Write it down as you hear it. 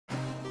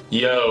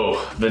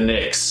Yo, the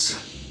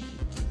Knicks.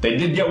 They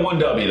did get one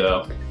W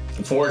though.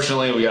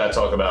 Unfortunately, we gotta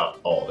talk about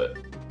all of it.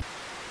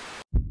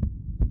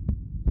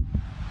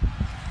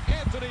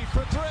 Anthony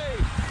for three.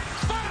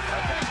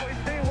 I think we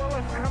see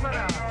Willis coming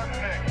out.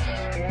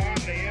 Won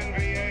the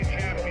NBA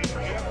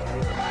championship.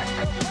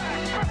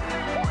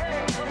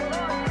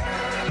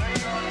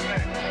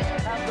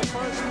 Have the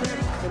first pick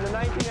in the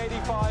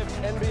 1985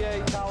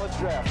 NBA college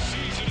draft.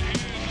 Season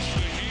ends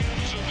the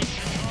hands of the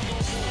Chicago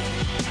Bulls.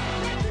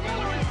 Reggie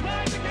Miller is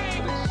tied the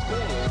game.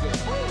 The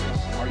Spurs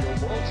are your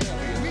world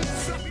champions. We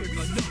suffered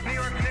enough. New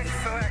York Knicks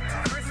select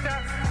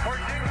Kristaps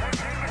Porzingis.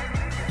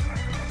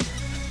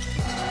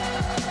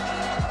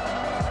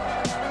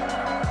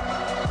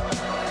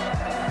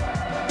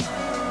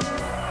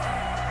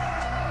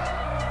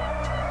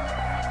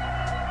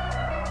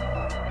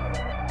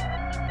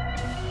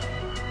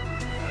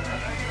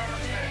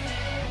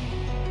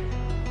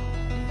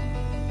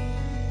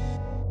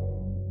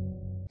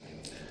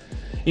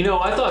 You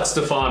know, I thought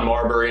Stephon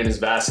Marbury and his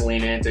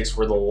Vaseline antics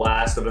were the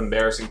last of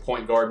embarrassing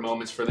point guard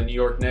moments for the New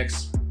York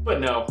Knicks,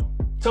 but no.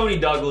 Tony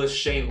Douglas,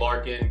 Shane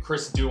Larkin,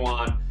 Chris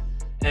Duhon,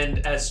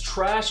 and as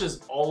trash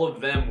as all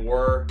of them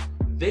were,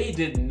 they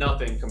did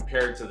nothing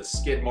compared to the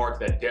skid mark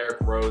that Derrick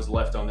Rose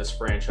left on this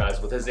franchise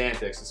with his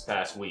antics this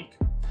past week.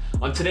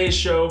 On today's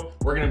show,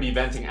 we're going to be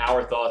venting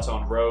our thoughts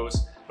on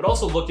Rose, but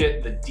also look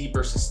at the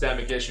deeper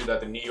systemic issue that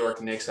the New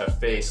York Knicks have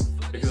faced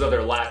because of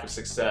their lack of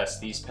success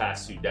these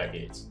past 2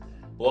 decades.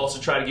 We'll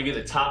also try to give you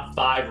the top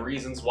 5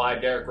 reasons why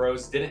Derrick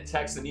Rose didn't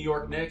text the New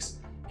York Knicks,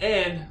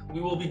 and we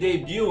will be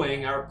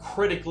debuting our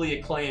critically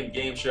acclaimed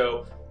game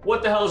show,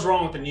 What the Hell is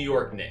Wrong with the New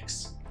York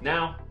Knicks?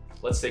 Now,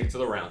 let's take it to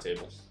the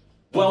roundtable.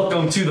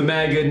 Welcome to the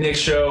MadGood Knicks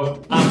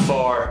Show. I'm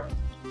Far.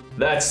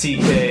 That's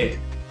TK.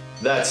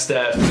 That's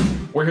Steph.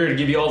 We're here to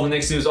give you all the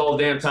Knicks news all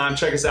the damn time.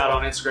 Check us out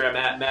on Instagram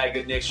at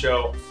MadGood Knicks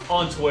Show,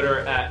 on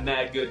Twitter at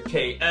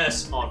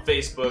MadGoodKS, on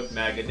Facebook,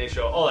 MadGood Knicks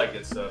Show, all that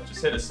good stuff.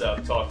 Just hit us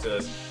up, talk to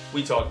us.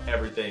 We talk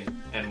everything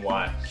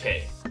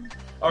NYK.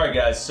 All right,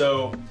 guys,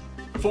 so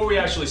before we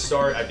actually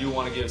start, I do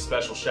want to give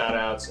special shout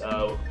outs.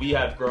 We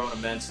have grown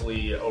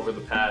immensely over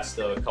the past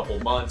couple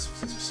months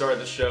since we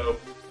started the show.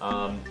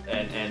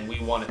 And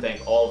we want to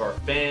thank all of our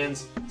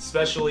fans,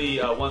 especially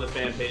one of the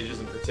fan pages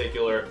in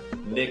particular,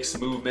 Knicks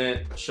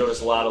Movement, showed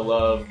us a lot of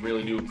love,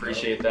 really do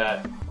appreciate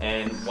that.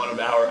 And one of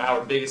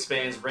our biggest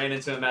fans, ran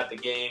into him at the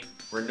game,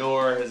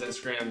 Renor, his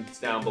Instagram is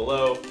down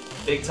below,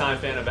 big time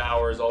fan of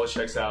ours, always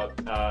checks out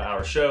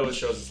our shows,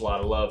 shows us a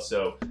lot of love,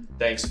 so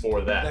thanks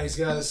for that. Thanks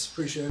guys,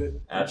 appreciate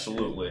it.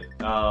 Absolutely.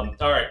 All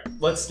right,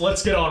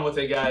 let's get on with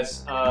it,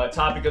 guys.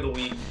 Topic of the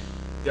week,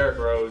 Derrick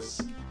Rose.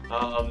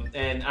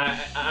 And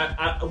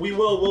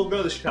we'll go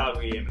to the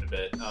Chicago game in a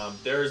bit.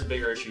 There is a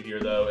bigger issue here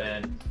though,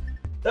 and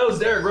that was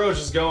Derrick Rose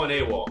just going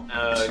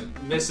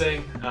AWOL,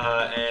 missing,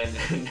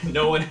 and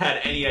no one had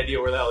any idea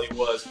where the hell he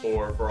was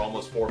for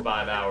almost 4 or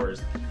 5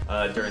 hours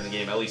during the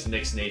game. At least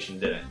Knicks Nation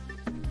didn't.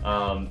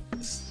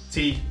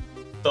 T,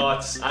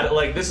 thoughts?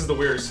 This is the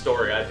weirdest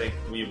story I think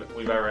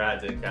we've ever had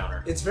to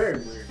encounter. It's very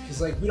weird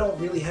because we don't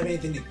really have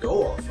anything to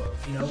go off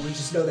of. You know, we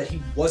just know that he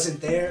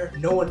wasn't there.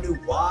 No one knew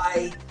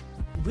why.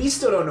 We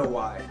still don't know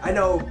why. I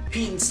know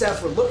Pete and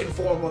Steph were looking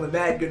for him on the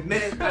MadGood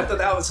Minute. I thought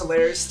that was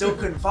hilarious. Still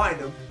couldn't find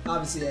him.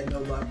 Obviously, had no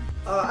luck.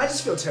 I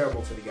just feel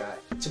terrible for the guy,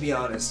 to be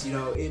honest. You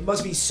know, it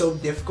must be so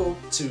difficult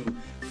to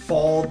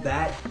fall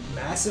that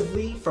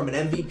massively from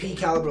an MVP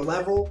caliber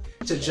level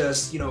to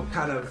just, you know,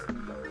 kind of...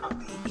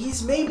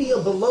 He's maybe a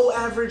below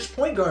average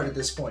point guard at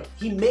this point.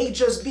 He may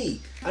just be.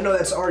 I know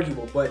that's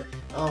arguable, but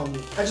I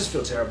just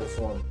feel terrible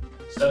for him.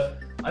 Steph,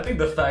 I think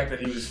the fact that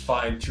he was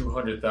fined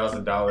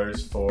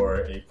 $200,000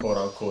 for a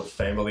quote-unquote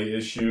family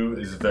issue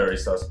is very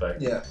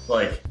suspect. Yeah.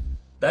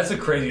 That's a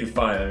crazy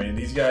fine. I mean,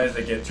 these guys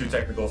that get 2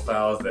 technical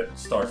fouls that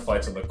start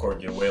fights on the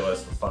court get way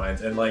less for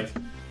fines. And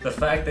the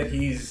fact that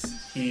he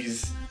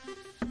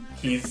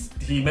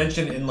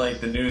mentioned in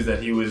the news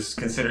that he was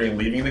considering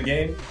leaving the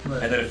game,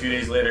 right. And then a few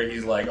days later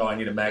he's like, oh, I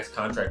need a max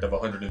contract of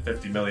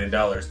 $150 million,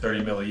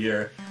 $30 million a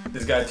year.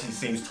 This guy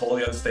seems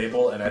totally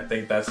unstable, and I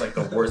think that's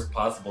the worst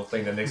possible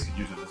thing the Knicks could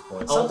use at this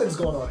point. Something's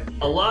going on in here.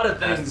 A lot of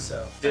things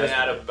didn't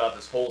add up about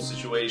this whole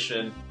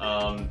situation.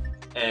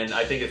 And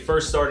I think it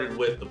first started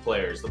with the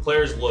players. The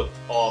players looked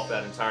off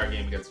that entire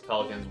game against the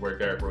Pelicans where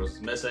Derrick Rose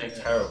was missing.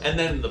 Terrible. And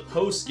then in the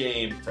post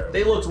game,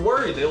 they looked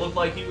worried. They looked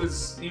like he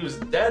was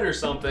dead or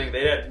something.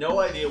 They had no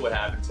idea what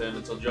happened to him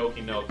until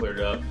Joakim Noah cleared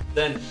it up.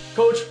 Then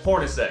Coach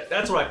Hornacek,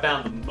 that's what I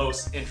found the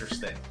most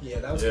interesting. Yeah,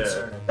 that was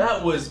concerning.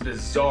 That was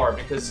bizarre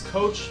because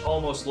Coach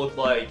almost looked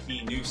like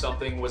he knew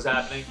something was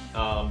happening,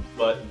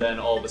 but then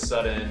all of a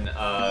sudden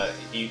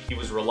he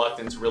was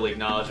reluctant to really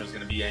acknowledge it was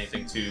going to be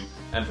anything too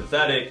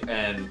empathetic,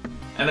 and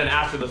then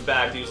after the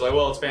fact, he was like,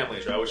 well, it's a family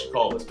issue. I wish you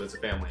called this, but it's a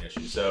family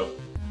issue. So,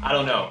 I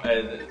don't know.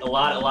 A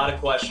lot of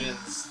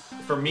questions.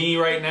 for me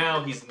right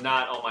now, he's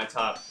not on my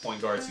top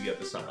point guards to get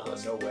this summer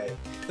list. No way.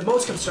 The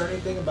most concerning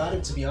thing about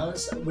it, to be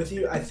honest with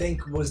you, I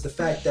think was the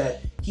fact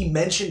that he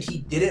mentioned he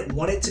didn't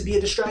want it to be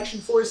a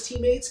distraction for his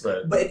teammates,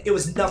 Right. but it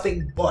was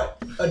nothing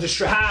but a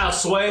distraction. How,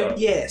 Sway?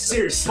 Yeah,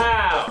 seriously. The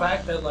How?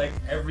 fact that like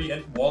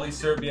Wally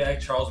Serbiak,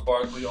 Charles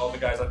Barkley, all the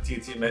guys on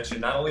TNT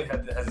mentioned, not only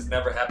has this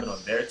never happened on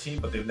their team,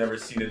 but they've never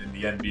seen it in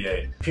the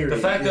NBA. Period,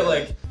 The fact yeah. that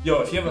like,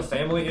 yo, if you have a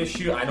family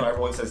issue, I know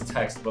everyone says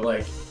text, but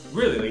like,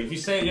 really, like, if you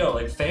say, yo,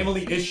 like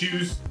family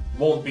issues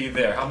won't be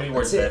there. How many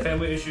words That's is it. that?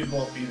 Family issues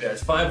won't be there.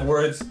 It's 5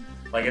 words,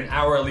 like an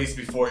hour at least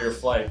before your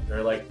flight.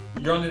 Or like,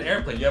 you're on an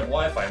airplane, you have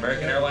Wi-Fi.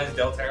 American Airlines,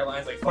 Delta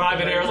Airlines, like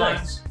Private fucking airlines.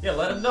 text. Yeah,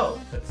 let them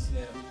know. That's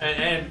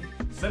And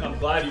I'm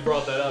glad you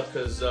brought that up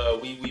because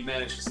we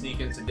managed to sneak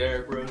into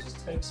Derrick Rose's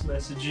text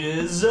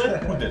messages.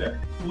 Who did it?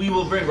 We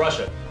will bring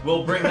Russia.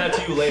 We'll bring that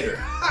to you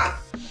later.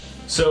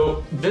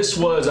 So this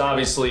was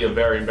obviously a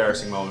very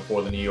embarrassing moment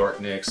for the New York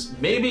Knicks.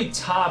 Maybe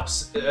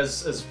tops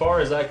as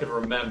far as I could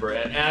remember,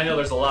 and I know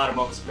there's a lot of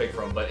moments to pick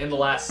from, but in the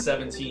last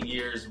 17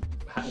 years,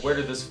 where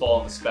did this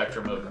fall in the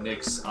spectrum of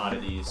Knicks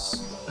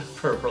oddities,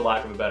 for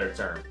lack of a better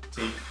term?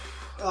 T?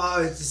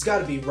 It's got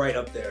to be right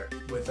up there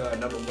with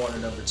number 1 or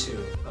number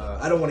 2.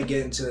 I don't want to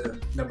get into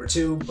number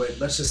 2, but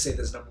let's just say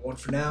this number 1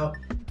 for now.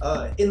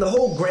 In the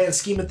whole grand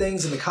scheme of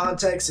things, in the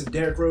context of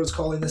Derrick Rose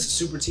calling this a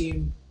super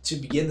team to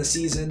begin the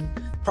season,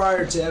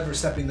 prior to ever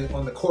stepping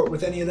on the court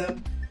with any of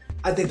them,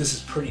 I think this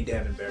is pretty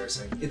damn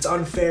embarrassing. It's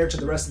unfair to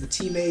the rest of the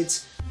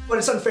teammates, but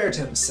it's unfair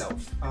to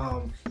himself.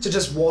 To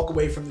just walk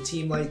away from the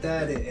team like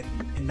that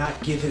and not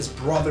give his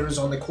brothers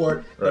on the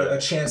court a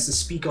chance to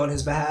speak on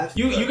his behalf.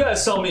 You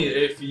guys tell me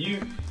if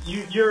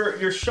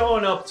you're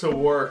showing up to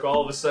work,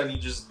 all of a sudden you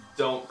just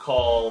don't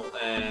call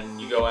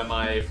and you go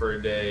MIA for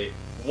a day.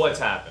 What's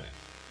happening?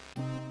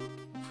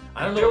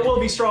 I don't know. There will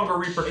be stronger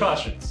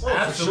repercussions.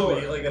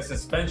 Absolutely, sure. like a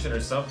suspension or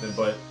something.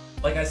 But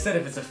like I said,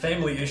 if it's a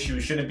family issue,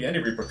 it shouldn't be any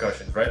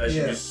repercussions, right? That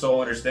should be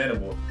so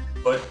understandable.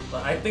 But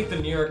I think the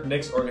New York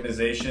Knicks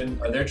organization,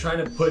 they're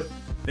trying to put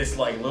this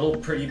like little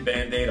pretty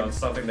band-aid on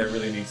something that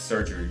really needs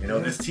surgery. You know,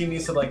 this team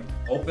needs to like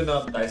open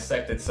up,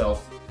 dissect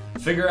itself,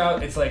 figure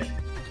out. It's like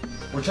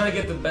we're trying to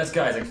get the best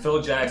guys like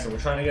Phil Jackson. We're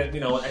trying to get,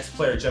 you know, an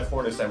ex-player Jeff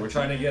Hornacek. We're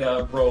trying to get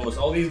Rose.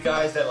 All these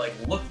guys that like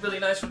look really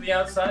nice from the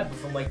outside, but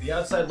from like the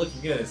outside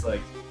looking in, it's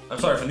like, I'm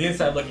sorry, from the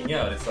inside looking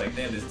out, it's like,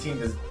 damn, this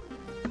team is.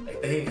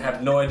 Like, they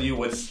have no idea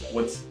what's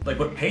like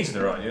what page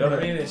they're on. You know what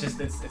I mean? It's just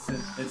it's.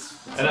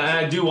 And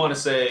I do want to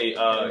say, you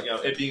know,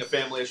 it being a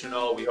family issue and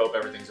all, we hope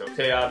everything's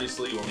okay.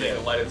 Obviously, we're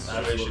making light of the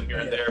situation here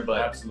and there,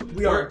 but absolutely,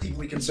 We are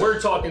deeply concerned.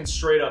 we're talking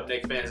straight up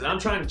Knicks fans, and I'm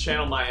trying to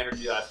channel my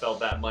energy that I felt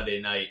that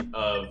Monday night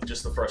of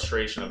just the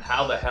frustration of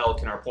how the hell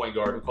can our point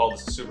guard, who called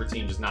us a super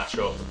team, just not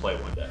show up to play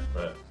one day?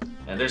 Right.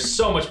 And there's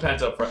so much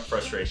pent up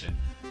frustration.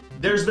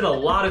 There's been a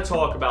lot of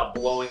talk about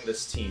blowing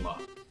this team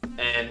up.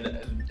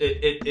 And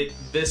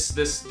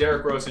this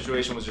Derrick Rose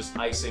situation was just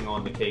icing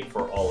on the cake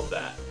for all of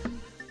that.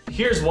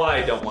 Here's why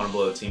I don't want to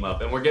blow the team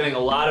up, and we're getting a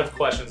lot of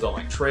questions on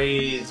like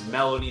trades,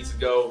 Melo needs to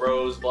go,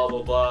 Rose, blah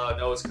blah blah,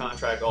 Noah's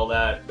contract, all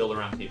that, build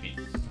around KP.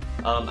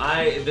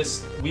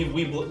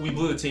 We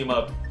blew the team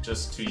up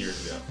just 2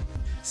 years ago.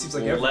 Seems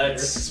like every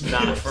Let's year.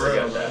 not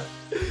forget that.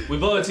 We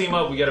blow the team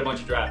up, we get a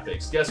bunch of draft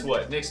picks. Guess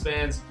what, Knicks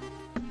fans?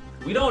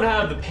 We don't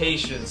have the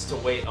patience to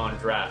wait on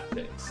draft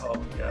picks. Oh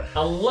my god.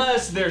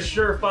 Unless they're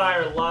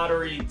surefire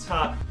lottery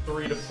top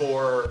 3 to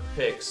 4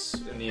 picks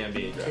in the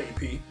NBA draft.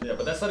 KP. Yeah,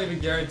 but that's not even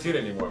guaranteed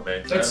anymore,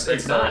 man.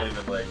 It's not.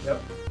 Even like.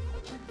 Yep.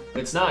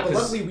 It's not, But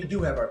because luckily we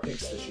do have our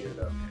picks this year,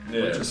 though.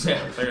 Yeah,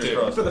 fingers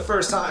crossed. For the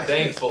first time.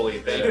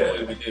 thankfully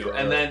we do.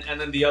 And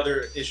then the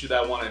other issue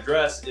that I want to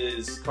address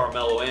is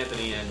Carmelo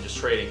Anthony and just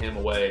trading him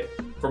away.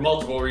 For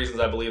multiple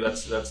reasons, I believe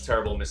that's a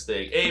terrible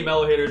mistake. Hey,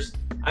 Melo haters,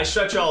 I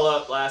shut y'all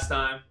up last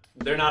time.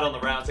 They're not on the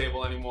round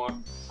table anymore.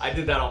 I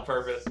did that on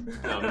purpose.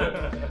 No,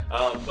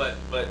 I'm joking.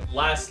 But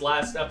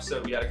last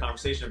episode we had a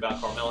conversation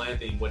about Carmelo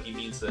Anthony and what he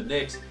means to the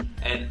Knicks,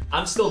 and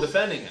I'm still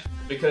defending him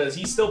because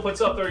he still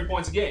puts up 30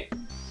 points a game.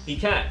 He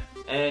can,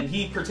 and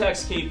he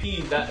protects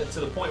KP to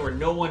the point where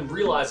no one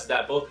realizes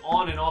that both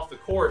on and off the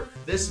court.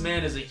 This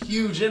man is a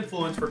huge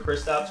influence for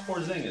Kristaps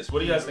Porzingis. What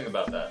do you guys think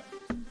about that?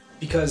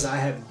 Because I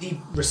have deep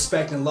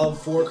respect and love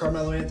for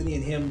Carmelo Anthony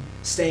and him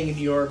staying in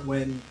New York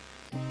when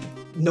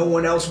no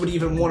one else would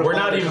even want to. We're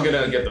not even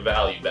going to get the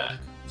value back.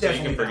 So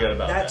Definitely you can forget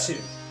not. about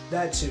that.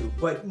 That too.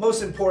 But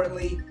most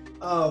importantly,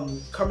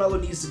 Carmelo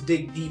needs to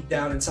dig deep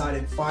down inside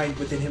and find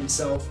within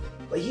himself.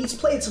 Like, he's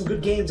played some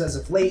good games as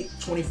of late,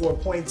 24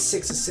 points,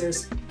 6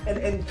 assists,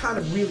 and kind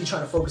of really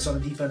trying to focus on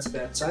the defensive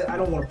end. So I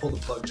don't want to pull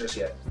the plug just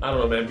yet. I don't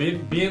know,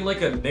 man. Being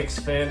like a Knicks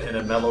fan and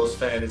a Melos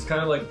fan, it's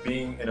kind of like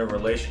being in a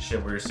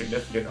relationship where your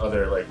significant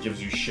other like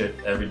gives you shit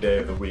every day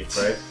of the week,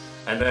 right?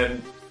 And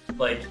then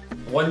like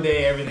one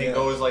day everything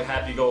goes like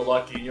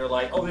happy-go-lucky, and you're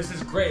like, oh, this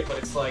is great, but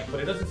it's like, but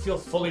it doesn't feel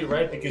fully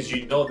right because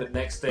you know the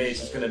next day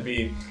it's just gonna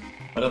be,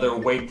 another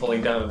weight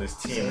pulling down on this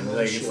team. Same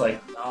Like shit. it's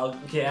like,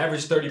 okay,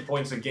 average 30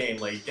 points a game.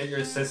 Like get your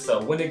assists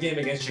up. Win a game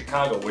against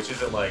Chicago, which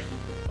isn't like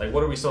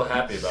what are we so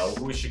happy about?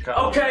 Who is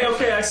Chicago?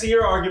 Okay, I see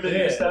your argument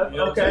here, Yeah, Steph. you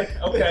know what I'm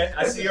Okay,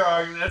 I see your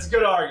argument. That's a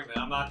good argument.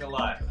 I'm not gonna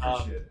lie.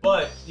 Appreciate it.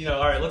 But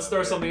all right, let's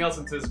throw something else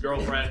into this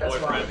girlfriend, That's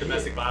boyfriend, why-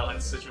 domestic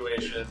violence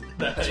situation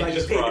that That's you why you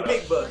just pay the brought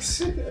big up.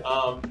 bucks.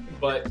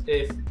 But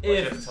if You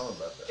have to tell them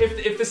about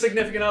that. if the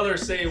significant other,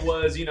 say,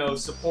 was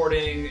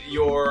supporting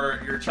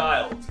your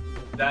child,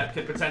 that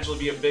could potentially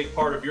be a big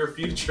part of your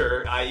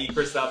future, i.e.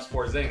 Kristaps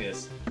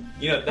Porzingis.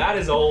 That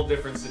is a whole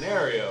different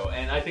scenario,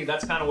 and I think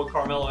that's kind of what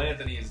Carmelo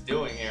Anthony is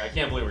doing here. I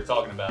can't believe we're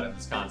talking about it in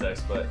this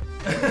context, but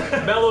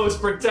Melo is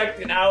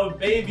protecting our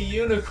baby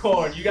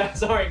unicorn. You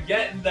guys aren't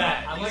getting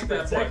that. I He's like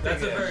that point. protecting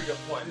That's a him. very good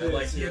point. That,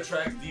 like he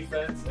attracts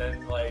defense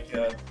and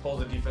pulls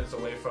the defense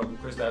away from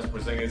Kristaps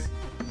Porzingis.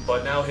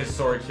 But now his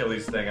sore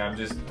Achilles thing, I'm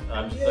just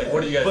like,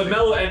 what do you guys? But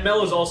think?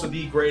 Melo's also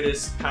the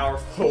greatest power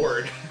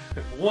forward,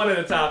 one of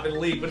the top in the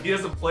league, but he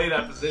doesn't play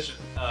that position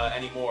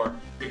anymore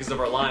because of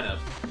our lineup.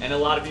 And a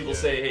lot of people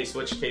say, hey,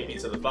 switch KP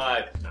to the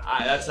 5.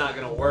 That's not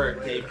going to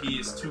work. KP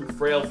is too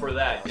frail for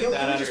that. Get Can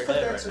that we out of just your put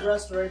head that right to now.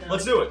 rest right now?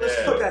 Let's do it. Let's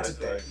Yeah, put that that's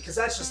to bed right. because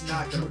that's just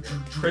not going to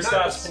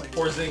Kristaps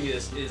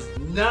Porzingis is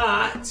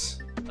not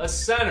a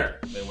center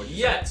Man, what'd you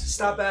yet.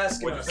 Stop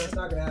asking What'd us. you That's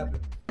not going to happen.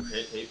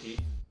 KP,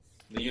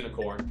 the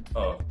unicorn.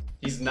 Oh,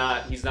 He's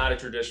not a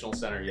traditional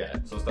center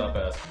yet. so stop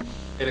asking.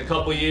 In a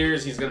couple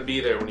years, he's going to be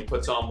there when he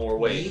puts on more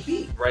weight.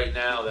 Maybe. Right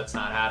now, that's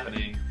not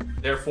happening.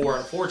 Therefore,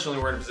 unfortunately,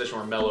 we're in a position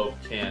where Melo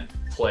can't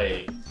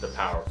play the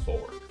power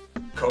forward.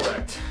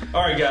 Correct.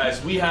 All right,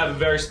 guys, we have a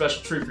very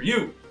special treat for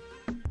you.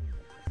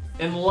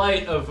 In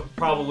light of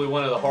probably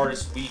one of the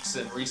hardest weeks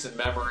in recent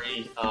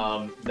memory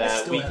that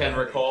still we have can it.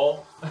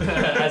 recall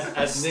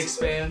as Knicks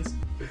fans,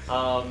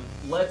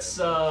 let's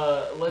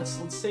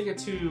take it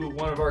to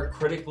one of our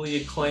critically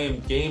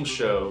acclaimed game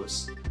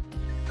shows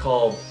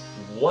called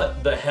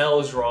 "What the Hell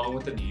Is Wrong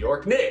with the New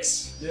York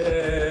Knicks?"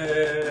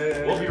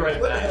 Yeah. We'll be right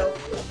What the back. hell?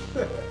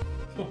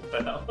 What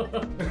the hell?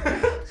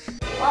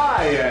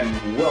 Hi,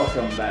 and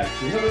welcome back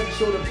to another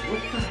episode of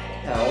What the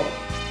Hell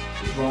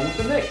is Wrong with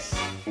the Knicks?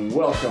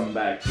 Welcome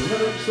back to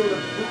another episode of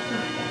What the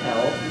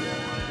Hell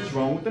is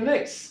Wrong with the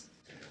Knicks?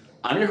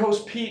 I'm your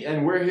host, Pete,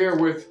 and we're here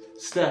with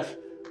Steph,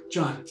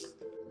 John,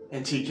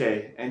 and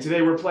TK. And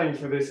today we're playing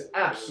for this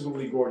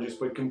absolutely gorgeous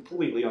but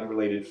completely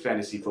unrelated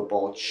fantasy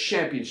football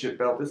championship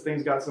belt. This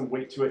thing's got some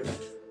weight to it.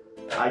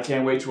 I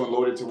can't wait to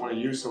unload it to one of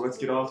you, so let's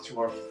get off to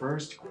our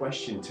first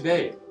question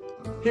today.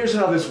 Here's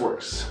how this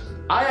works.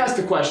 I ask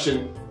the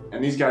question,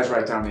 and these guys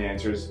write down the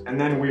answers, and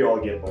then we all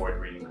get bored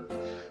reading them.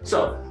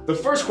 So, the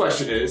first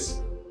question is,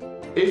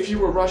 if you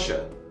were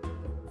Russia,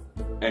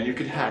 and you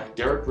could hack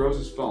Derrick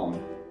Rose's phone,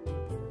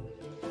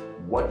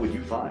 what would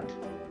you find?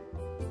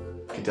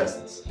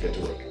 Contestants, get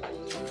to work.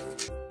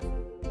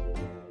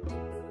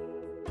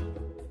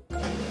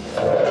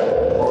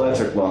 Well, that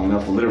took long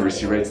enough. The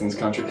literacy rates in this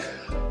country.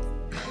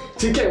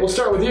 TK, we'll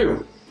start with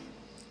you.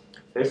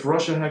 If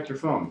Russia hacked your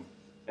phone,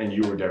 and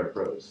you were Derrick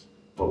Rose,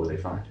 what would they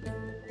find?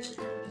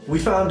 We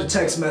found a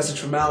text message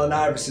from Allen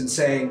Iverson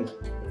saying,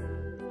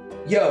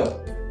 "Yo,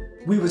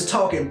 we was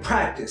talking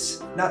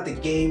practice, not the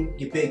game,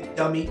 you big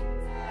dummy."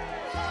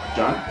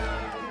 John?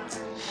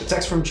 The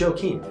text from Joe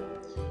Keane.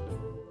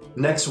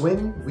 Next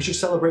win, we should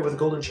celebrate with a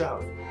golden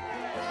shower.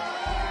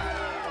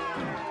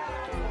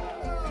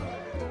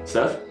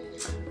 Steph?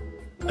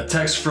 A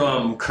text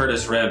from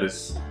Curtis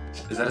Rambis.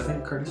 Is that his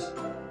name, Curtis?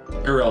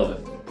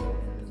 Irrelevant.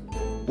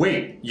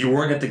 Wait, you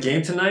weren't at the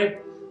game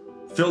tonight?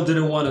 Phil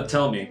didn't want to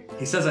tell me.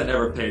 He says I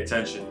never pay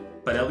attention.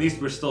 But at least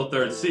we're still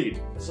 3rd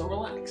seed. So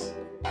relax.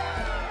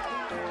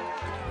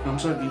 I'm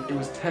sorry, it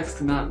was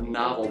text, not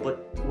novel,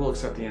 but we'll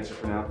accept the answer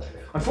for now.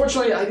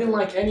 Unfortunately, I didn't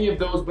like any of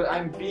those, but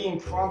I'm being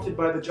prompted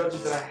by the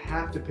judges that I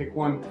have to pick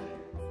one.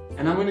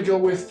 And I'm gonna go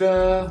with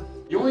the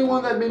only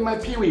one that made my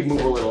pee-wee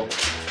move a little.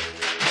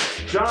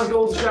 John's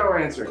golden shower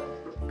answer.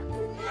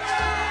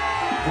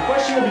 The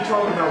question we'll be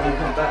talking about when we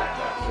come back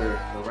after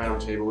the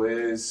round table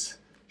is,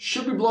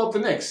 should we blow up the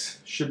Knicks?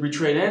 Should we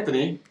trade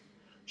Anthony?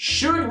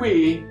 Should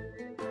we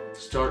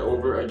start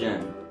over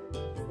again?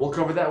 We'll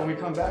cover that when we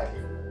come back.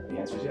 The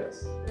answer is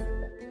yes.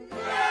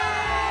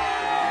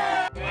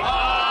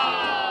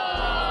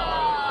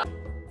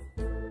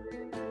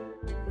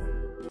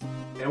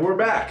 And we're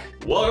back.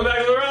 Welcome back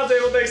to the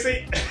roundtable,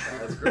 Dixie.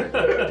 That's great.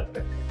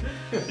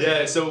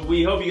 Yeah, so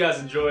we hope you guys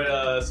enjoyed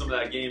some of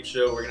that game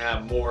show. We're gonna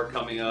have more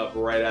coming up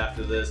right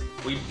after this.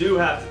 We do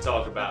have to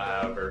talk about,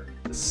 however,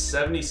 the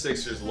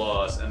 76ers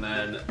loss and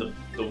then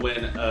the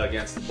win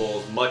against the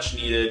Bulls. Much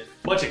needed,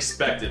 much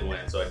expected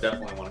win. So I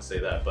definitely want to say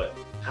that. But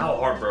how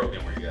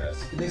heartbroken were you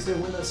guys? The Knicks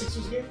didn't win that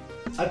Sixers game?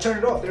 I turned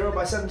it off. They were up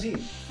by 17.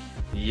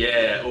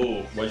 Yeah.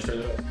 Ooh. Why'd you turn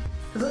it off?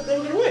 Because they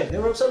were going to win. They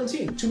were up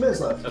 17. 2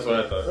 minutes left. That's what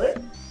I thought. Right?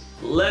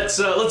 Let's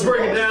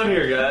break it down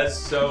here, guys.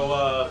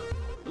 So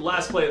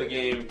last play of the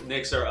game,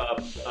 Knicks are up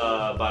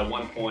by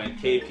 1 point.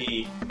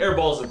 KP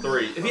airballs a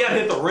 3. If he had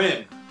hit the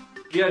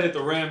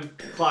rim,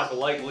 the clock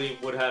likely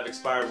would have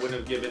expired, wouldn't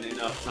have given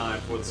enough time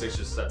for the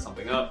Sixers to set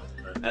something up.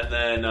 And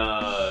then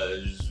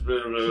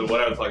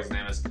whatever the fuck his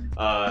name is,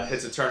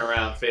 hits a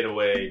turnaround, fade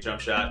away,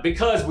 jump shot,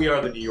 because we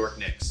are the New York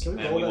Knicks, Can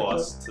we and roll we that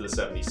lost to the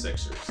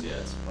 76ers. Yeah,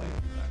 it's playing.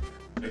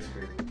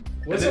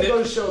 What's And that then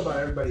going to show about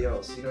everybody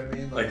else? You know what I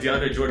mean? Like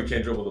DeAndre Jordan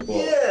can't dribble the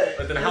ball. Yeah.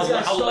 But then This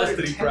guy how less started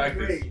did he 10th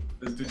practice? grade.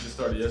 This dude just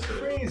started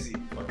yesterday. Crazy.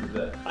 Fuck is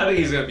that? I think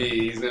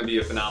he's gonna be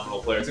a phenomenal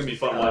player. It's gonna be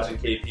fun watching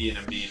KP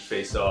and Embiid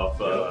face off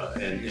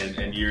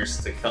in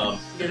years to come.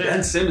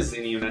 Ben Simmons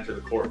didn't even enter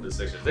the court for the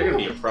Sixers. They're gonna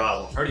be a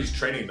problem. I heard he's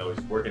training though.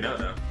 He's working out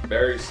now.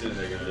 Very soon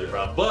they're gonna be a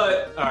problem.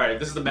 But all right,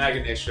 this is the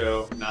MadGood Knicks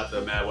Show, not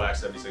the Mad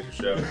Wax 76ers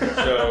show.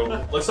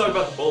 So let's talk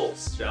about the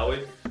Bulls, shall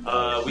we?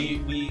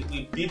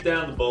 We beat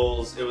down the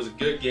Bulls. It was a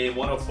good game,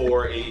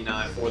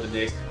 104-89 for the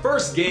Knicks.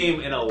 First game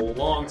in a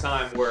long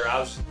time where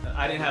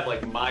I didn't have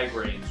like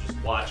migraines just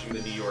watching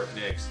the New York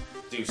Knicks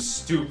do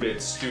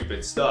stupid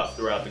stuff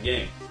throughout the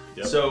game.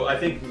 Yep. So I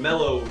think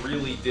Melo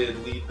really did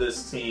lead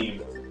this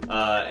team.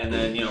 And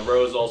then,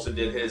 Rose also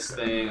did his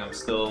thing. I'm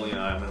still,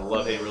 I'm in a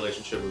love-hate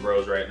relationship with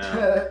Rose right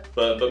now.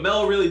 But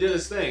Melo really did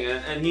his thing,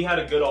 and he had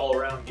a good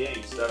all-around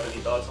game. Steph,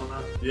 any thoughts on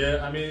that?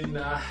 Yeah, I mean,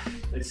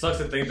 it sucks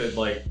to think that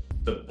like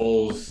the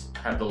Bulls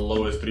had the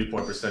lowest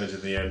three-point percentage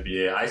in the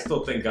NBA. I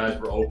still think guys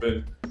were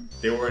open.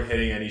 They weren't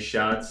hitting any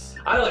shots.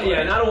 And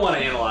I don't want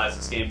to analyze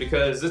this game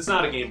because it's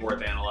not a game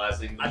worth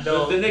analyzing. I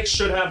know. The Knicks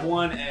should have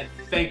won, and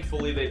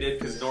thankfully they did,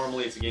 because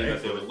normally it's a game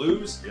that they would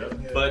lose.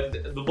 Yep.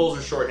 But the Bulls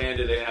are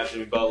shorthanded. They didn't have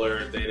Jimmy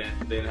Butler. They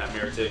didn't have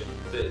Mirotic.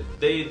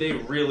 They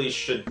really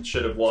should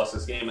have lost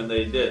this game, and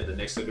they did. The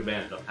Knicks took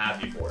advantage. I'm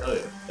happy for it. Oh,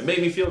 yeah. It made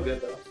me feel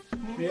good though.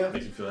 Yeah.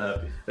 Makes you feel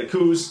happy. The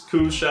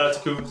Kuz, shout out to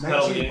Kuz.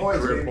 Hell 19 yeah.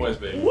 points, Career baby. points,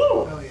 baby.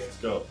 Woo! Hell yeah. Let's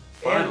go.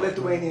 And Finally.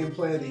 Lithuanian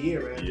Player of the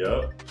Year, man.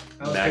 Yup.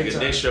 That was big MadGood time.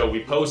 Knicks Show.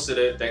 We posted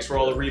it. Thanks for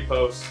all the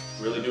reposts.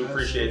 Really do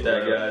appreciate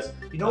that, guys.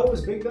 You know what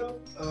was big though?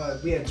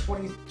 We had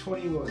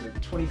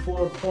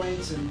 24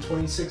 points and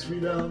 26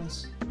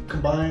 rebounds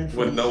combined.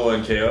 With Noah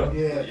and KO.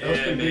 Yeah, that was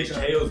Yeah, pretty man, big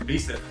time. KO's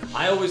beasting.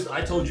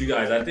 I told you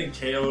guys, I think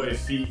KO,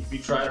 if he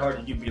tried hard,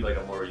 he could be like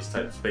a Maurice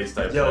type, space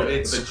type Yo, player.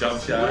 it's With a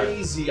jump shot.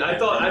 crazy. I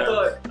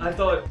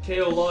thought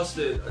KO lost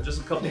it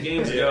just a couple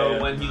games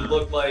ago when he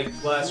looked like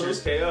last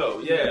year's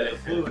KO. Yeah, the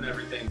flu and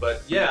everything.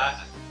 But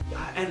yeah,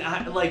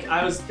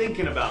 I was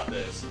thinking about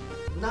this.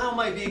 Now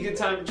might be a good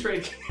time to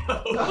trade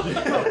KO. What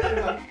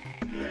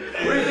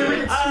do you think we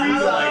can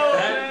squeeze like out?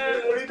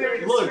 that. What do you think we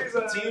can Look, squeeze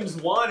out? teams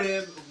want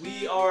him.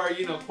 We are,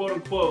 quote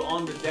unquote,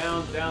 on the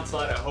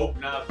downside. I hope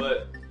not,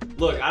 but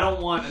look, I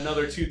don't want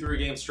another 2-3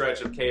 game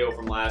stretch of KO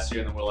from last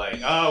year, and then we're like,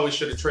 oh, we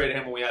should have traded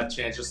him when we had the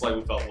chance, just like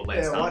we felt with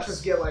Lance Yeah, Thomas. watch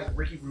us get like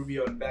Ricky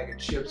Rubio and a bag of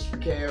chips for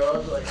KO.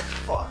 I'd be like,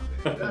 fuck.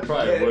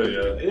 Probably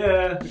would,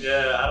 yeah.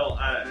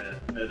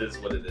 It is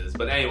what it is.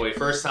 But anyway,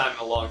 first time in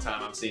a long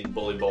time I'm seeing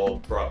bully ball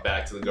brought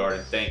back to the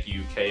Garden. Thank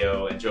you,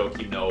 KO and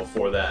Joakim Noah,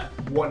 for that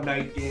One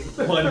night game.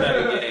 one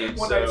night game.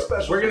 One So night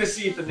special. we're gonna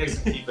see if the Knicks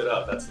can keep it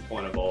up. That's the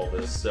point of all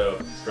this. So,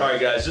 all right,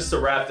 guys, just to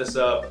wrap this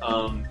up.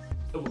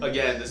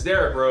 Again, this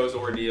Derrick Rose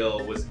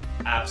ordeal was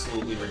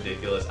absolutely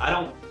ridiculous. I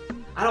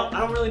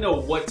don't really know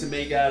what to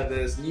make out of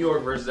this. New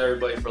York versus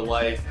everybody for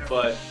life,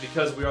 but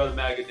because we are the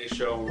MadGood Knicks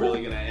Show, we're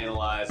really gonna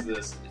analyze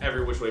this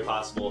every which way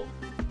possible.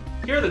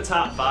 Here are the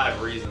top 5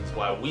 reasons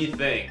why we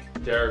think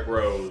Derrick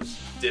Rose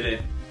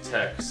didn't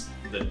text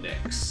the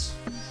Knicks.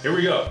 Here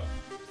we go.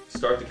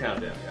 Start the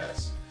countdown,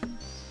 guys.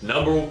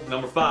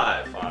 Number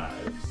 5.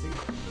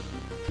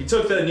 He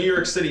took the New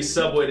York City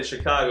subway to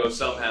Chicago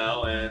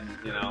somehow, and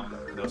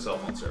no cell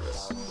phone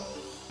service.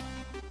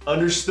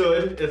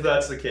 Understood if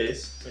that's the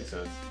case. Makes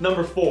sense.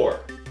 Number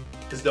 4,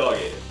 his dog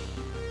ate it.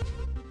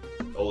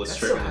 Oldest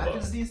trick in the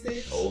book. These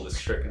days?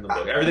 Oldest trick in the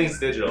book. Everything's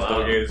digital. His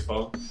dog ate his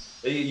phone.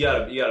 You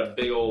got a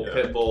big old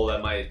pit bull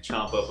that might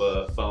chomp up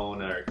a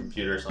phone or a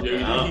computer or something. Yeah,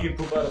 you think he can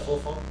poop out a full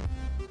phone?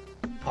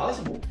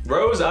 Possible.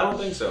 Rose, I don't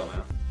think so,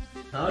 man.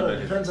 I don't know.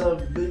 It depends how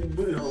big the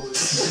booty hole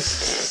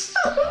is.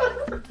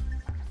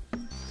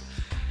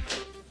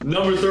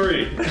 Number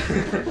 3.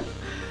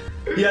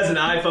 He has an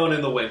iPhone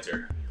in the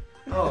winter.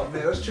 Oh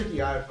man, those tricky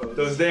iPhones.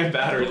 Those damn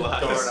battery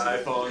lives. Darn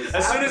iPhones.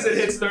 As soon as it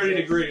hits 30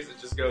 degrees, it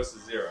just goes to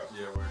 0.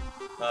 Yeah,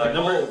 we're.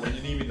 Number When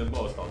you need me the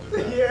most, I'll do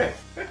that. Yeah.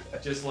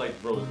 Just like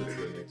Rose did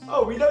to the Knicks.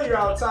 Oh, we know you're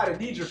outside and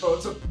need your phone,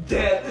 so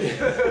dead.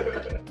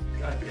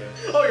 God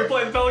damn. Oh, you're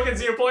playing the Pelicans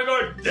and you're point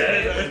guard?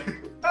 Dead.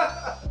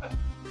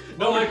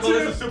 No, I called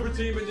us a super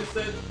team and just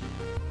said,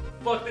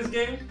 fuck this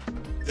game.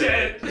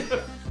 Dead.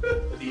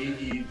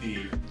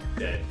 D-E-D.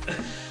 Dead.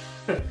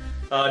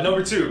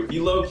 Number 2, he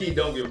low-key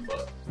don't give a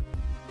fuck.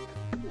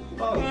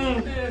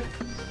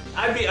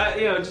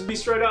 Just be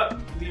straight up,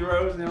 D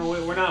Rose.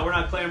 We're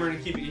not clamoring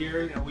to keep it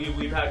here.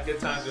 We've had good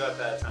times, we've had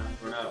bad times.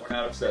 We're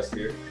not obsessed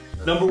here.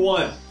 Number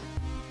 1,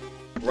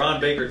 Ron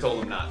Baker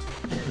told him not to.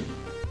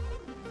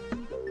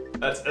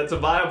 That's a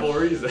viable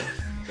reason.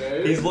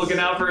 He's looking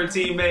out for a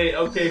teammate.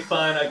 Okay,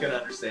 fine, I can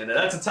understand that.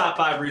 That's the top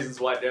 5 reasons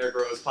why Derrick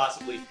Rose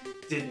possibly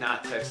did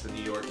not text the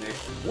New York Knicks.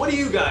 What do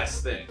you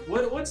guys think?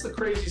 What's the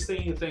craziest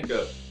thing you think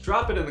of?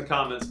 Drop it in the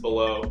comments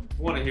below.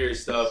 We want to hear your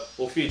stuff.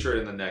 We'll feature it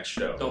in the next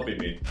show. Don't be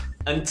mean.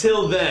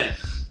 Until then,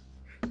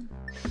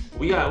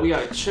 We got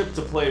a chip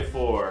to play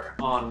for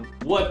on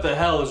what the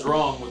hell is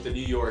wrong with the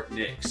New York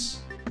Knicks.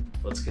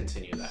 Let's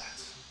continue that.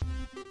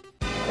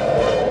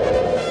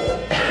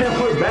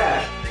 And we're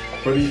back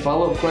for the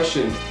follow-up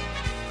question.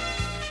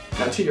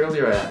 Now, T,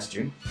 earlier I asked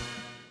you,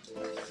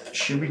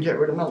 should we get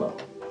rid of Melo?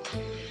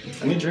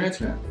 I need your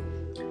answer now.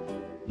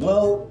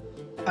 Well,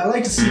 I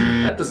like to see.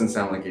 That doesn't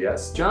sound like a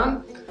yes.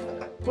 John?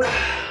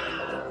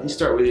 Let me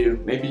start with you.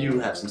 Maybe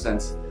you have some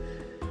sense.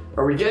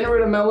 Are we getting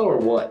rid of Melo or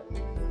what?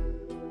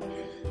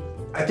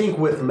 I think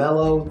with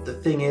Melo, the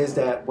thing is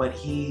that when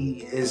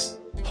he is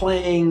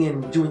playing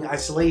and doing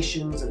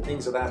isolations and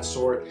things of that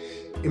sort,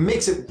 it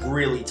makes it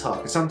really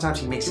tough. Sometimes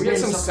he makes Can it. we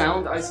get some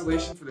sound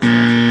isolation for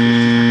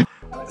this?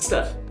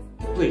 Steph,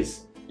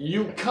 please.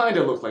 You kind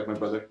of look like my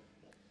brother.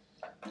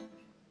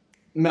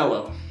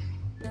 Melo.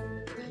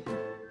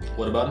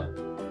 What about it?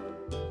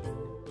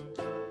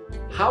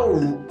 How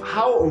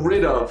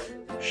rid of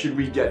should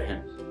we get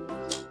him?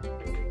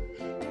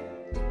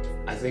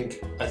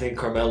 I think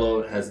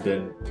Carmelo has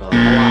been a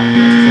lot.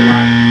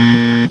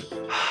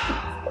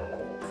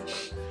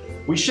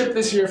 We shipped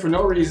this here for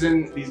no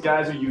reason. These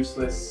guys are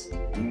useless.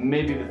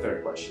 Maybe the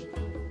third question.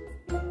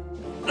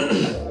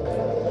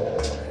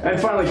 And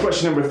finally,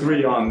 question number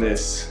 3 on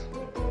this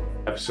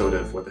episode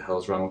of What the Hell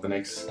is Wrong with the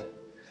Knicks.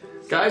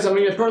 Guys, I'm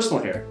gonna get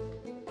personal here.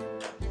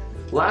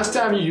 Last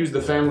time you used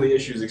the family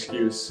issues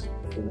excuse,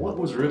 what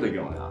was really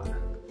going on?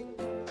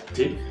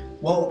 T?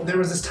 Well, there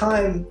was this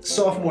time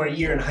sophomore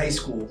year in high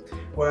school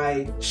where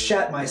I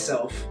shat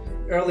myself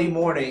early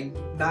morning,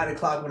 9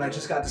 o'clock when I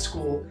just got to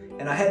school,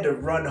 and I had to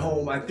run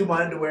home. I threw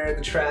my underwear in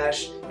the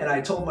trash, and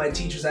I told my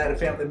teachers I had a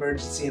family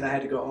emergency and I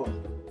had to go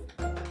home.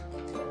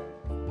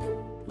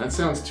 That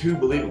sounds too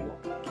believable.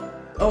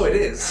 Oh, it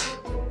is.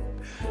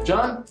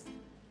 John,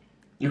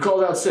 you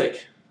called out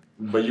sick,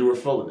 but you were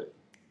full of it.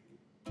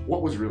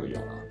 What was really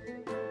going on?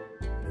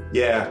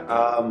 Yeah,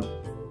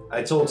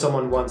 I told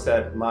someone once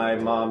that my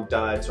mom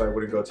died so I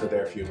wouldn't go to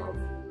their funeral.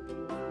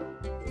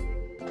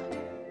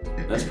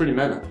 That's pretty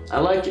meta. I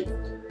like it.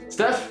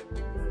 Steph,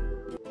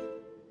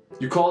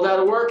 you called out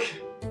of work.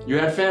 You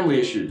had family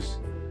issues.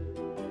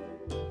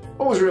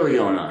 What was really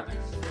going on?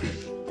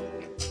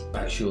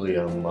 Actually,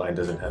 mine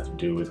doesn't have to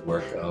do with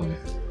work.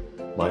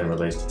 Mine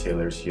relates to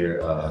Taylor's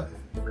here.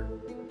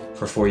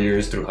 For 4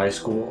 years through high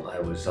school, I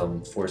was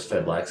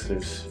force-fed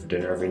laxatives for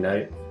dinner every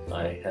night.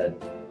 I had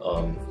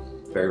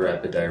very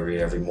rapid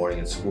diarrhea every morning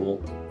at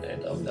school,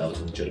 and that was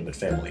a legitimate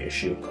family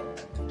issue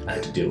I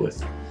had to deal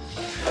with.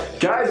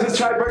 Guys, this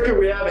tiebreaker,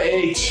 we have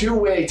a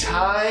 2-way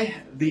tie.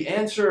 The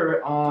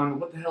answer on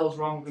what the hell is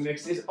wrong with the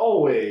Knicks is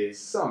always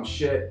some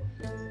shit.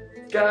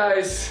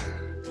 Guys,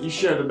 you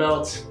share the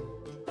belt.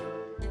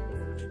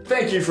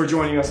 Thank you for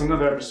joining us on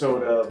another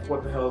episode of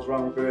What the Hell is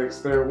Wrong with the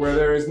Knicks, where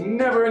there is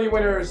never any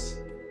winners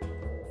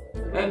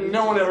and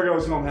no one ever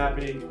goes home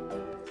happy.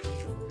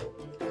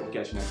 We'll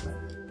catch you next time.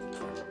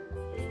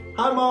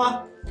 Hi,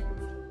 Ma.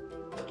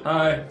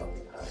 Hi.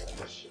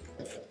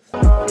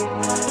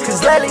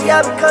 Cause lately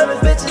I've been coming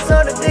bitches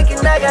on the dick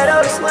and I got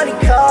all this money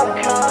called.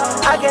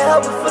 I can't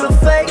help it full of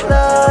fake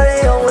love,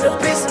 they don't want a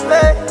piece of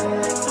me.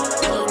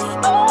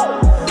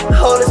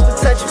 All this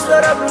potential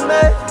stored up in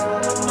me.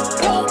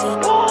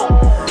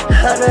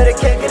 I know they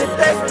can't get a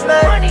thing from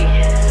me.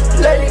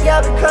 Lately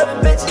I've been coming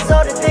bitches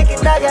on the dick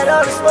and I got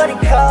all this money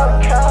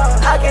called.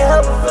 I can't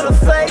help it full of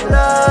fake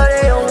love,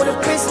 they